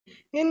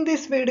In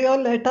this video,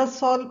 let us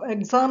solve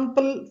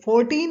example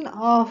 14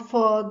 of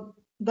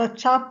the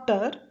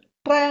chapter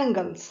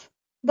triangles.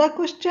 The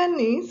question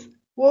is,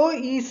 O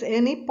is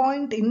any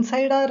point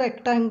inside a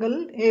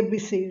rectangle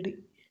ABCD.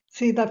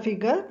 See the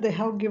figure they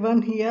have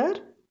given here.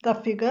 The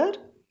figure.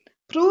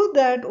 Prove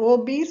that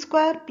OB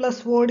square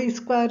plus OD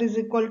square is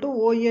equal to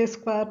OA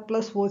square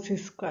plus OC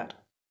square.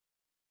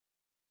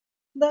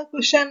 The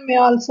question may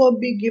also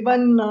be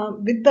given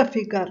with the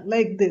figure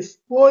like this.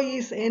 O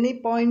is any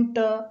point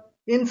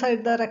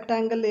inside the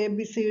rectangle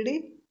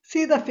ABCD.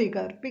 See the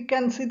figure. We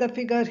can see the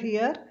figure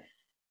here.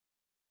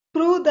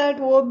 Prove that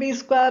OB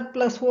square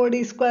plus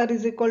OD square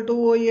is equal to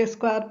OA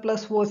square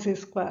plus OC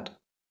square.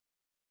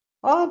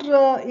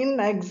 Or in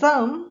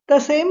exam, the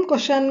same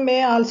question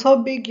may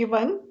also be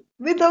given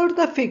without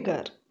the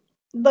figure.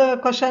 The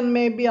question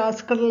may be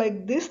asked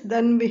like this,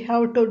 then we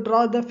have to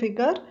draw the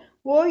figure.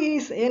 O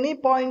is any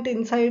point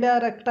inside a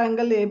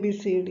rectangle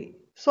ABCD.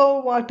 So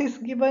what is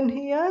given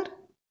here?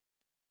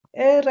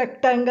 A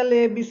rectangle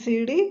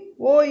ABCD,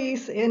 O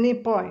is any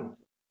point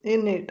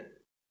in it.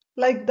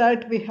 Like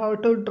that we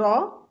have to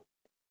draw.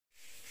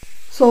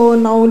 So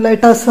now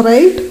let us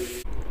write.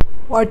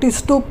 What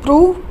is to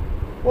prove?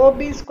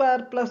 OB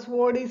square plus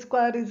OD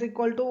square is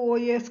equal to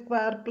OA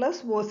square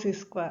plus OC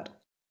square.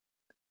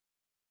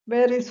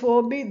 Where is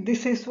OB?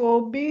 This is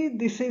OB,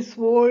 this is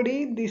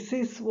OD, this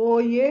is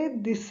OA,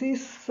 this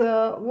is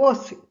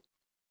OC.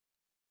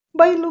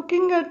 By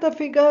looking at the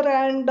figure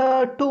and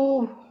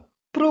to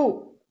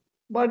prove,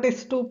 what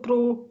is to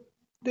prove?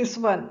 This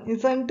one,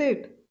 isn't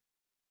it?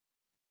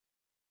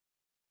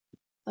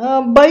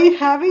 By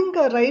having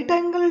a right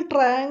angle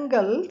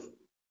triangle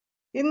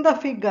in the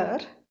figure,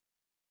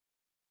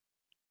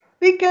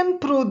 we can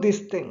prove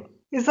this thing,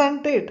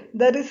 isn't it?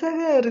 There is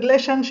a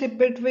relationship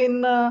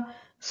between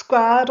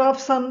square of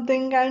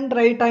something and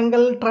right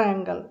angle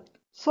triangle.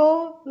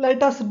 So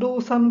let us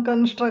do some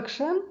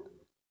construction.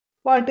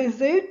 What is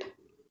it?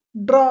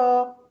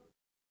 Draw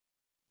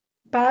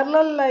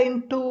parallel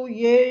line to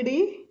AD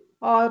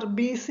or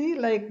BC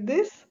like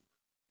this,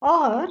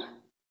 or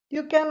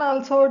you can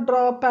also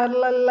draw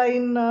parallel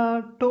line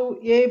to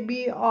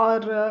AB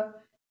or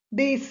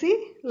DC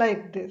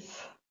like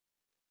this.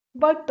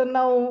 But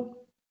now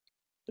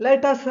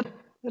let us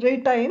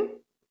retain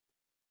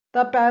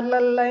the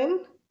parallel line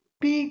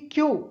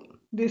PQ.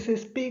 This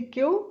is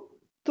PQ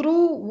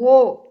through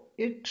O.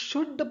 It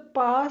should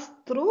pass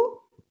through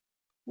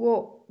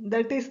O.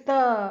 That is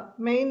the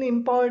main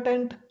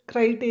important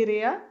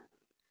criteria.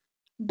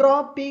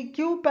 Draw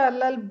PQ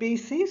parallel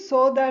BC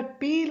so that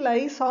P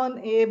lies on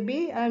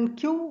AB and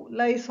Q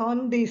lies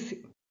on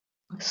DC.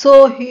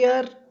 So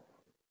here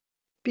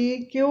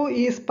PQ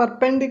is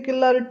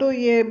perpendicular to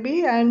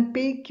AB and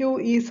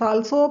PQ is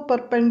also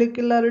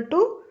perpendicular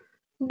to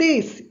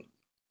DC.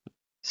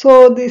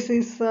 So this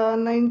is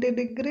 90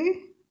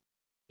 degree,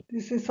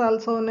 this is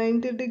also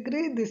 90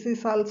 degree, this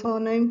is also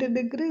 90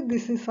 degree,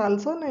 this is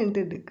also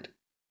 90 degree.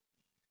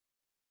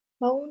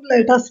 Now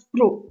let us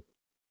prove.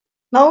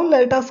 Now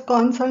let us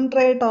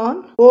concentrate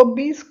on OB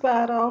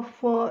square of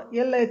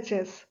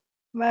LHS.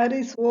 Where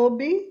is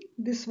OB?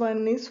 This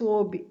one is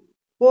OB.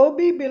 OB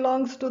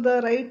belongs to the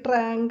right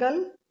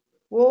triangle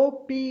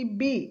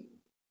OPB.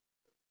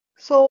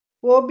 So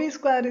OB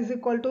square is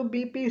equal to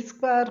BP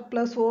square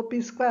plus OP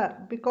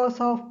square because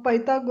of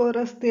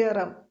Pythagoras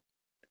theorem.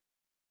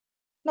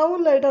 Now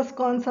let us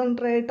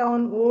concentrate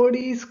on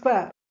OD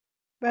square.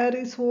 Where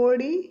is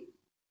OD?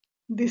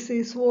 This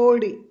is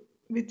OD,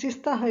 which is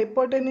the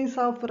hypotenuse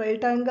of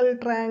right angle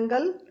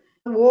triangle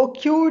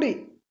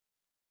OQD.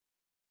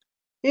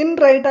 In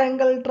right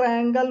angle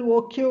triangle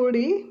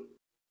OQD,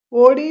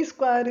 OD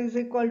square is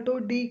equal to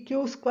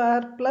DQ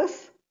square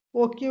plus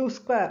OQ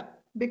square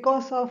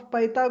because of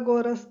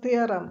Pythagoras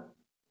theorem.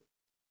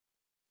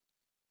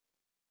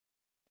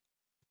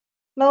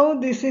 Now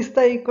this is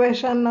the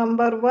equation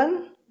number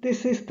 1,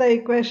 this is the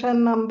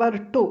equation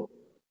number 2.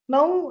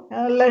 Now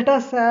let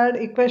us add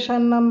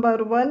equation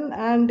number 1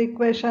 and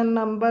equation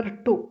number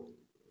 2.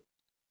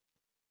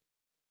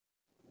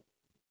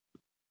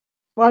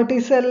 What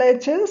is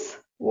LHS?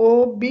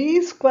 OB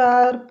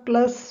square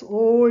plus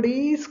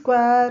OD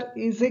square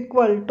is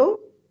equal to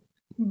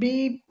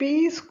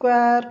BP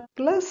square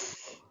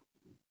plus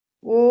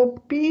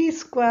OP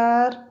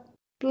square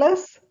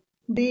plus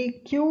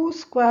DQ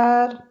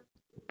square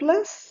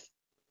plus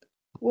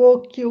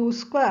OQ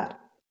square.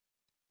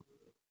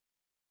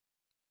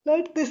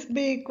 Let this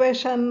be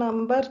equation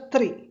number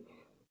 3.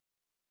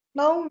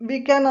 Now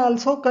we can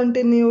also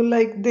continue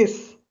like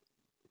this.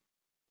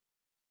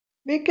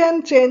 We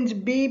can change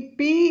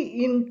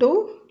BP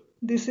into,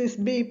 this is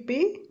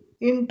BP,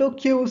 into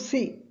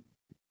QC.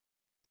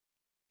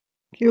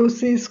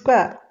 QC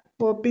square,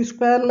 OP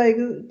square like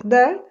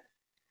that,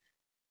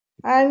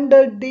 and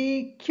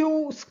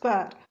DQ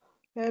square.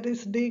 Where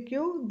is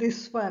DQ?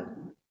 This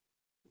one,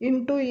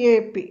 into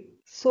AP.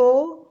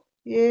 So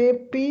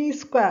AP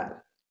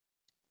square,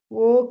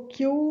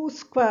 OQ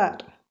square.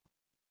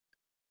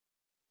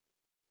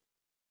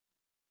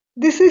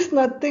 This is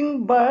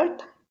nothing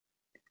but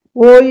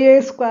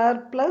OA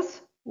square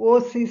plus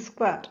OC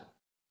square.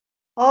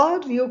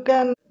 or you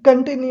can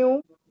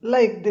continue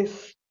like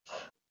this.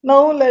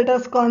 Now let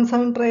us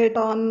concentrate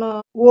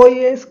on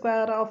OA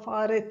square of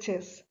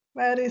RHS.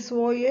 Where is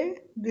OA?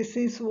 This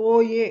is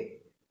OA.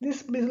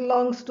 This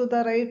belongs to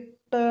the right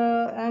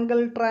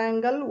angle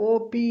triangle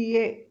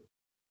OPA.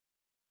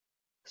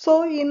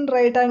 So in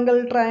right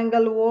angle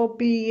triangle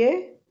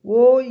OPA,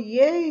 OA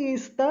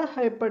is the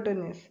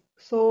hypotenuse.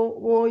 So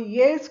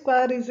OA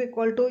square is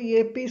equal to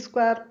AP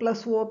square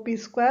plus OP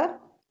square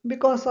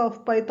because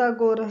of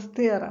Pythagoras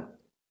theorem.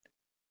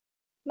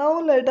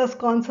 Now let us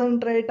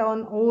concentrate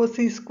on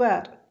OC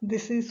square.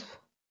 This is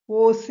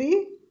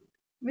OC,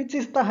 which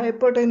is the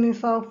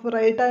hypotenuse of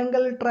right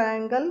angle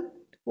triangle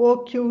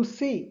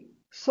OQC.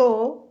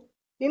 So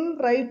in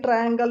right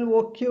triangle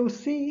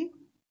OQC,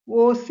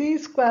 OC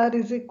square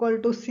is equal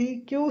to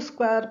CQ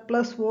square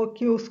plus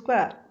OQ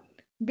square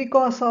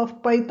because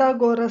of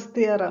Pythagoras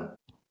theorem.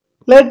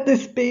 Let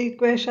this be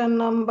equation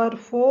number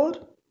 4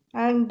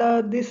 and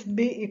this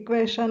be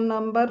equation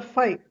number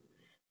 5.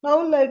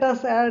 Now let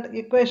us add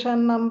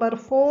equation number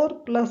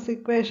 4 plus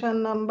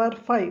equation number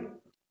 5.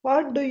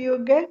 What do you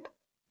get?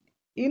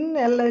 In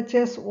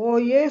LHS,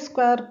 OA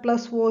square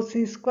plus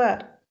OC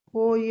square.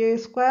 OA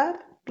square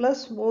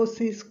plus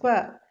OC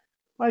square.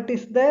 What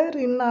is there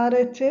in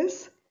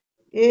RHS?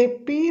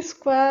 AP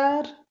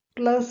square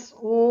plus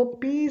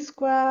OP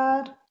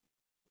square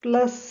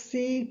plus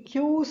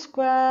CQ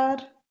square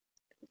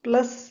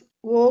plus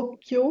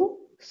OQ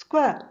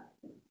square.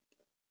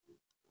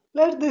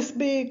 Let this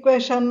be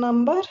equation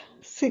number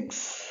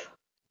 6.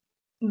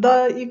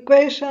 The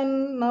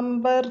equation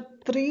number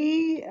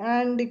 3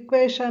 and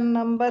equation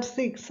number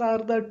 6 are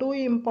the two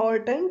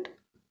important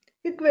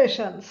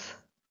equations.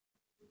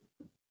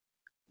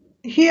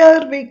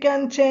 Here we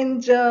can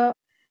change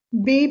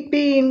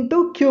BP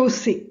into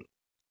QC.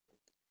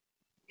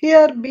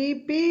 Here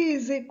BP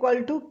is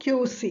equal to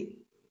QC.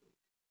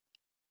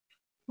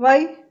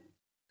 Why?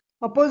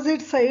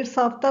 Opposite sides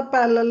of the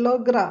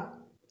parallelogram.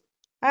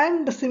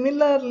 And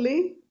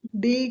similarly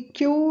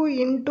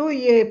DQ into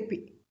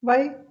AP.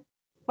 Why?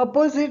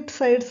 Opposite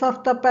sides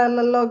of the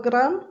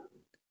parallelogram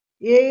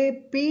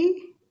AP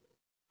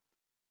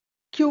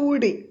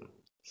QD.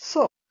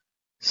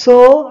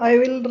 So I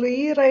will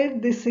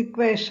rewrite this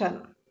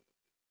equation,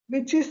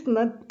 which is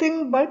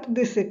nothing but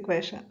this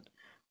equation.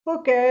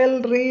 Okay,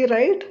 I'll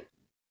rewrite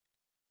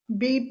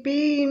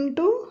BP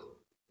into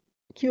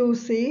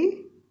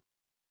QC,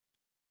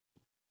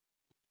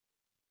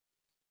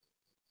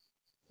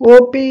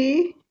 OP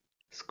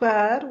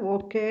square,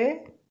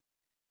 okay,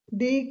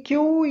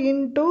 DQ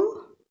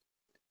into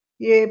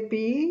AP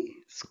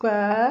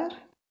square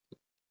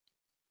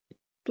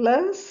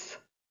plus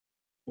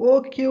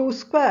OQ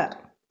square.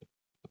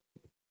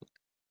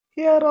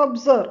 Here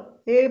observe,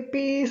 AP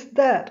is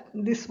there,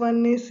 this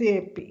one is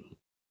AP.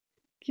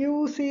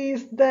 QC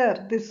is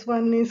there, this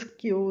one is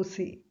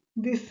QC.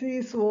 This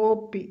is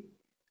OP.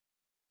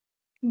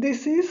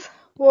 This is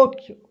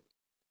OQ.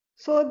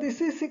 So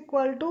this is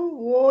equal to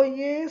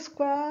OA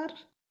square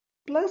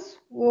plus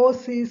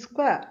OC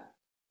square.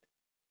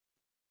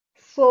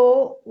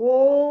 So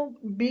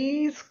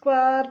OB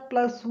square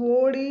plus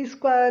OD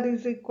square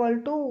is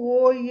equal to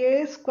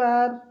OA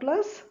square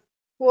plus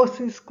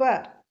OC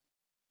square.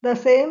 The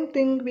same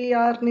thing we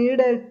are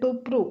needed to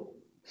prove.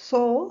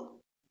 So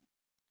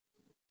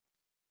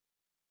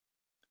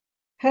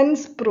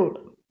hence proved.